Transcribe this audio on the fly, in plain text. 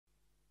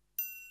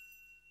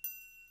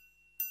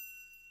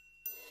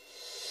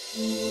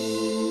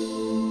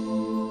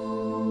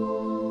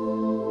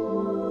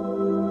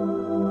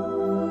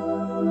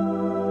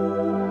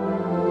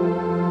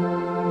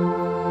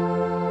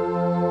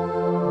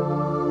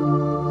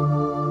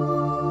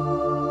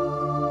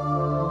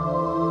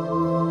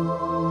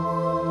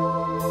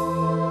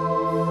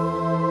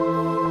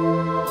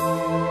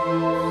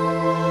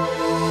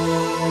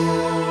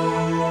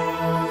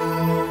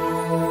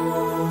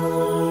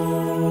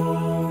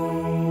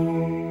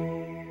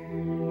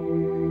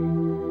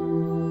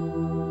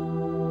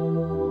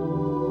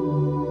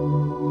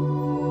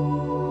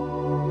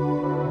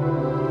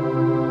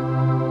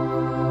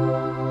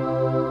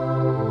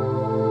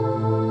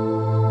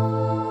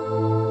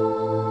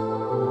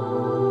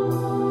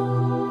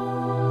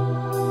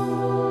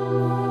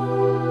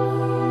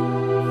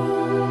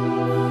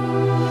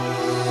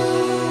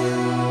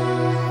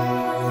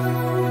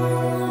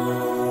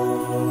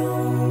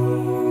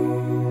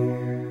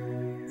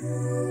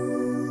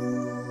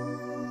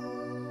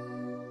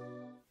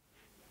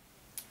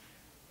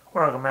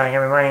Welcome back,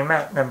 everybody.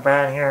 Matt the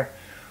Brad here.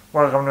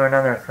 Welcome to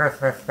another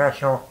Christmas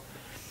special.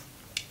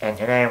 And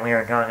today we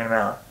are talking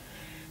about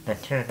the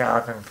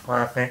 2000s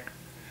classic,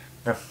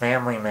 The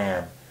Family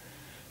Man,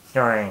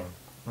 starring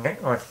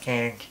Nicolas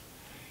Cage,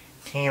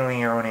 T.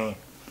 Leone,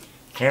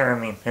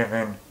 Jeremy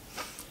Piven,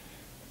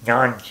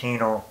 Don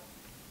Cheadle,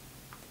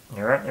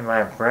 directed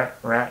by Brett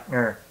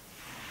Ratner.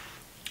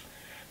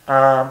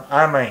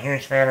 I'm a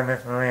huge fan of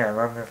this movie. I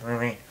love this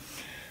movie.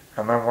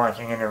 I love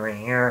watching it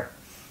every year.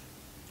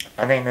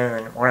 I think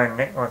this is one of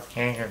Nicolas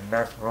Cage's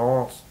best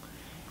roles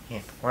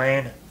he's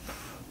played.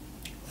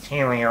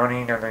 T.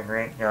 Leone does a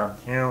great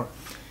job too.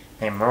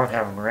 They both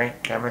have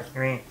great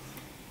chemistry.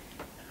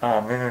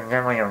 This is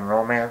definitely a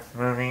romance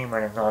movie,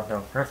 but it's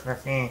also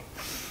Christmassy.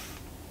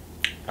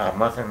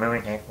 Most of the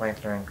movie takes place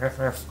during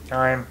Christmas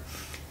time.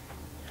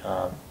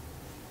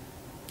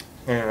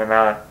 This is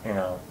about,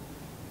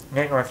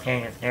 Nicolas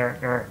Cage's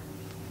character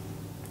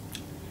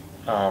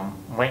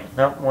wakes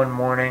up one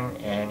morning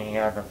and he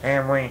has a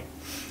family.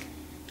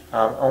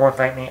 Almost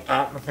like the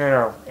opposite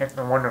of It's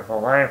a Wonderful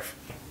Life.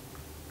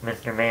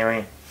 Mr.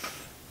 Bailey,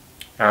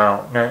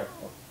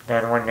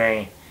 then one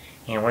day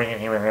he wishes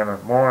he was never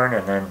born,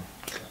 and then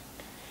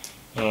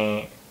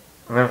he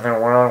lives in a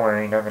world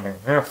where he doesn't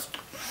exist.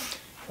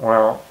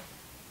 Well,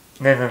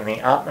 this is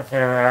the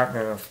opposite of that.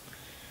 This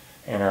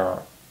is,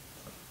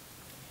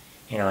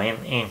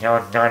 he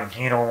tells Don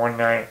Cheadle one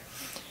night,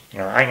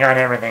 I got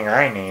everything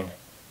I need.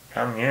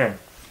 I'm good.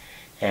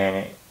 And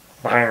it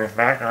fires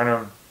back on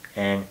him,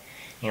 and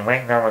he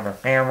wakes up with a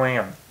family,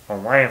 a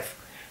wife,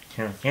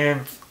 2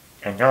 kids,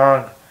 a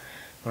dog,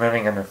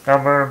 living in the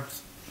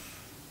suburbs,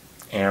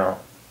 the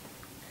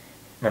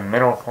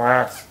middle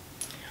class,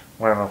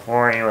 where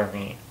before he was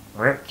the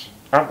rich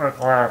upper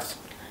class,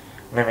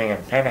 living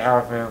in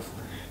penthouses,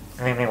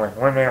 sleeping with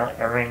women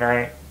every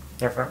night,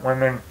 different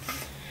women.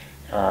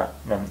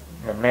 The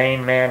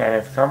main man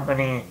at his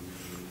company,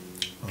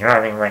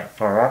 driving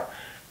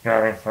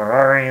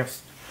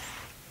Ferraris.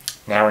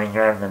 Now he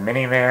drives a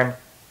minivan.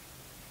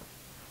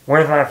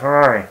 Where's my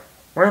Ferrari?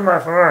 Where's my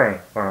Ferrari?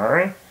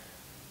 Ferrari?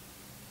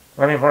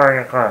 Let me borrow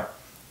your car.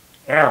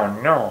 Oh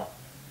no.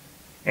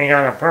 You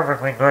got a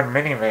perfectly good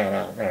minivan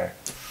out there.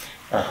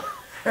 And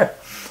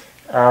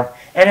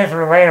it's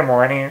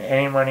relatable.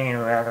 Anybody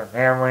who has a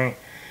family,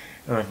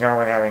 who's done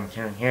with having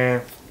 2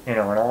 kids, and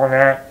all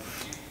that,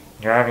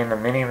 driving the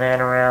minivan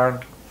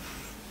around,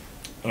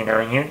 you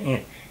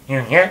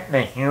get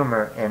the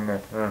humor in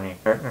this movie.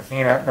 The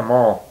scene at the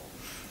mall.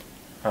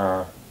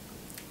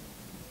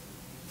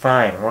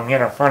 Fine, we'll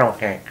get a funnel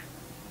cake.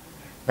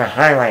 The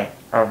highlight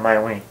of my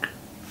week.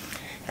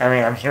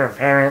 I'm sure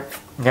parents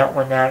dealt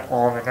with that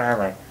all the time.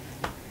 Like,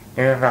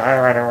 this is the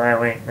highlight of my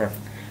week. This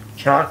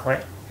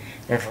chocolate,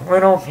 this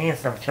little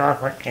piece of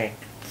chocolate cake.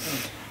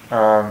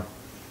 If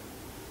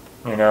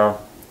you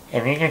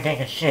could take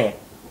a shit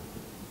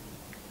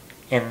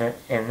in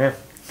this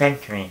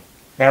century,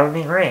 that would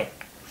be great.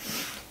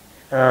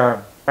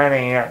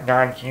 Finally, you got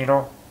Don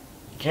Cheadle.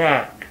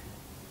 Jack.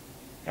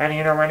 How do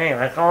you know my name?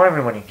 I call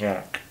everybody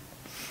Jack.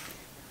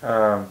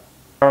 The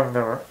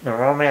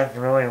romance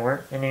really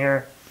works in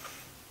here.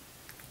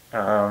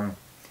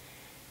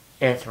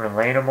 It's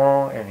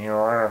relatable if you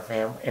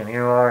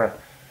are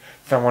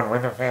someone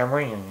with a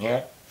family. You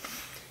get,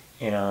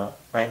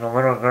 like the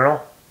little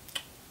girl.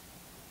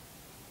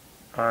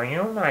 Are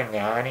you my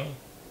daddy?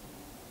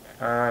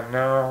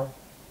 No.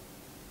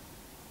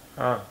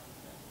 The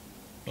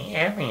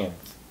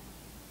aliens.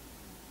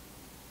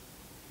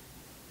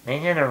 They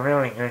did a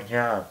really good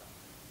job.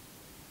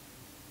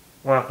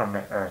 Welcome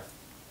to Earth.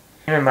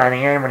 Even by the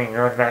end, when he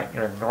goes back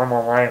to his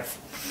normal life,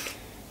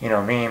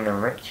 being the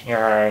rich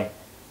guy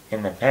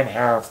in the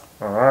penthouse,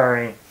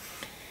 Ferrari,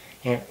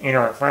 it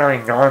finally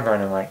dawns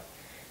on him, like,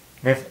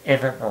 this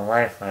isn't the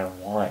life I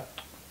want.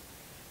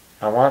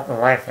 I want the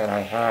life that I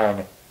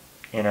had,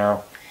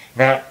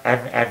 that,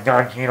 as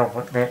Don Cheadle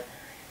put it,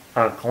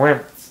 a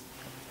glimpse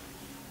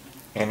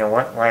into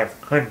what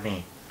life could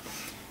be.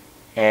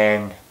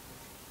 And,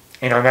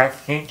 that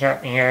speech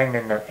at the end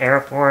in the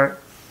airport,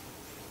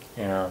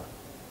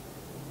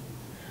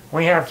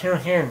 We have two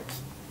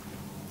kids,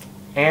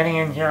 Annie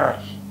and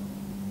Josh.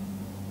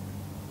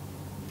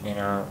 You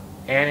know,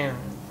 Annie's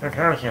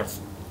precocious.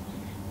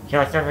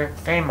 Josh doesn't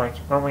say much,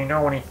 but we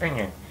know what he's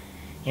thinking.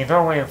 He's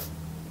always,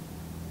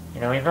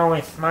 he's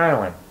always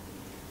smiling.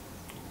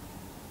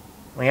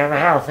 We have a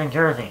house in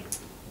Jersey.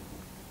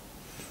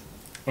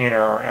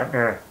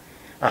 After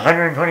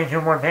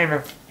 122 more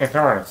payments, it's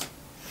ours.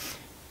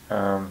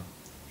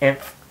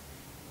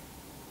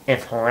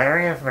 It's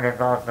hilarious, but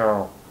it's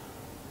also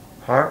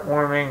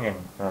heartwarming and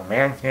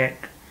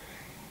romantic.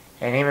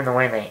 And even the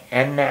way they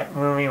end that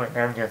movie with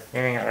them just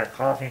sitting at a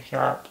coffee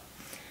shop,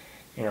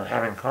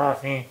 having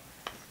coffee.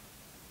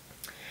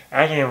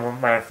 Actually,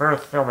 my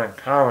first film in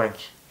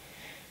college,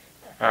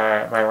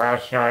 my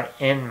last shot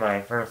in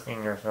my first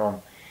senior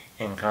film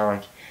in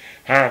college,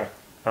 had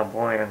a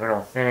boy and a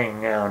girl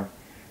sitting down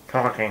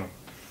talking,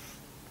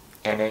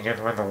 and it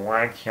just was a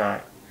wide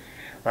shot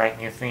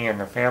like you see in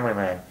The Family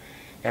Man.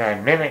 And I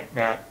mimicked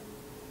that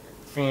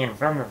scene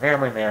from The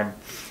Family Man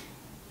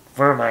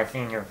for my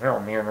senior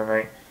film the other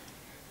night.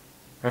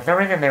 For some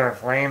reason they were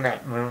playing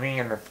that movie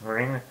in the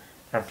spring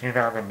of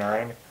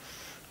 2009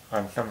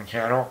 on some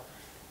channel,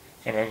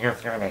 and it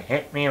just kind of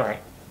hit me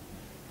like,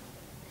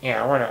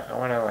 yeah, I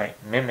wanna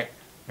like mimic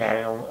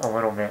that a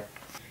little bit.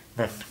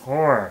 The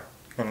score,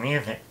 the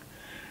music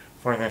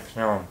for this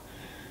film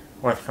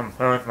was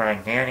composed by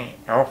Danny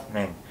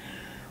Elfman,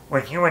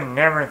 which you would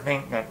never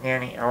think that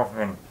Danny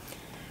Elfman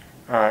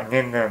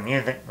did the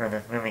music for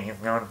this movie.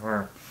 He's known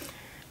for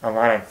a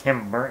lot of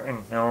Tim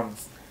Burton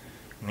films,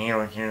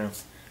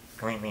 Beetlejuice,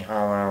 Sleepy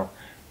Hollow,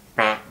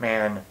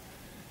 Batman,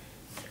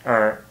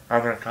 or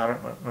other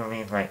comic book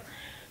movies like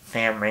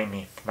Sam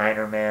Raimi's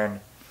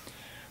Spider-Man.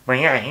 But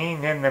yeah, he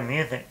did the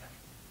music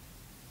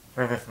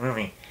for this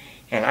movie,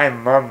 and I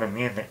love the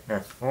music.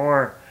 The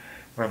score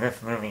for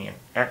this movie is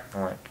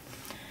excellent.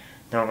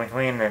 So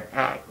between the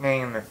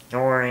acting, the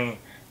story,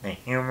 the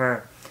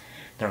humor,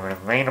 the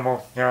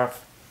relatable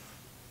stuff,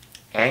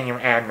 and you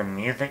add the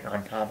music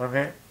on top of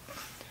it,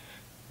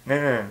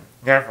 this is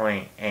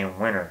definitely a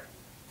winner.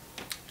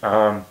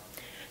 So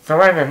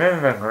listen, this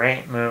is a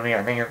great movie.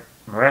 I think it's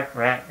Brett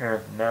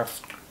Ratner's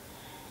best.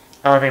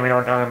 I don't think we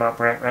don't talk about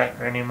Brett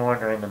Ratner anymore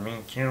during the Me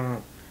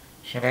Too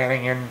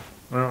shenanigan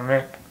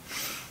movement.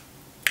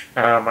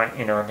 But,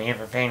 he's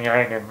the same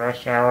guy who did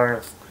Rush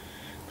Hours,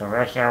 the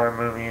Rush Hour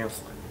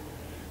movies,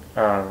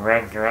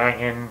 Red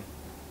Dragon,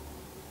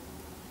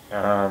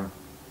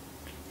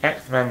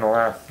 X-Men The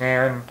Last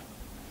Stand,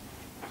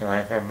 and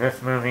I said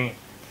this movie.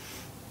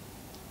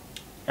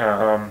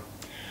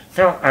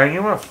 So, are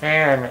you a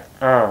fan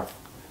of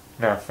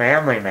The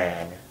Family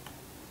Man?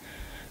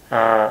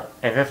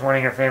 Is this one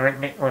of your favorite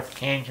Nicolas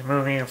Cage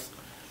movies?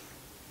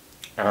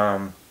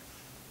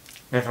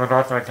 This was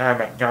also a time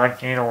that Don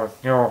Cheadle was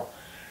still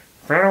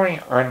fairly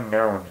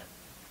unknown.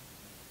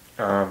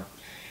 This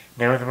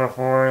was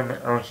before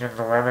the Ocean's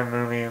 11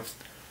 movies,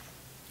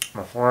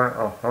 before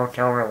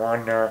Hotel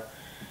Rwanda,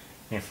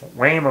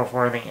 way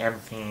before the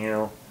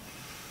MCU.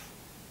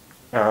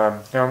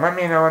 So let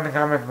me know in the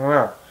comments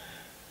below.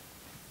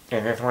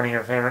 Is this one of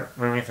your favorite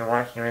movies to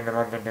watch during the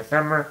month of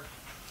December?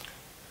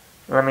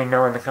 Let me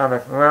know in the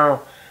comments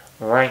below.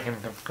 Like and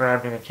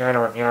subscribe to the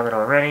channel if you haven't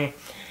already.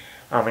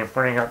 I'll be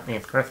putting up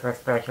these Christmas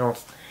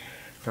specials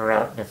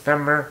throughout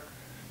December,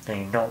 so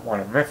you don't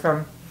want to miss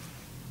them.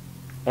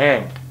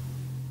 And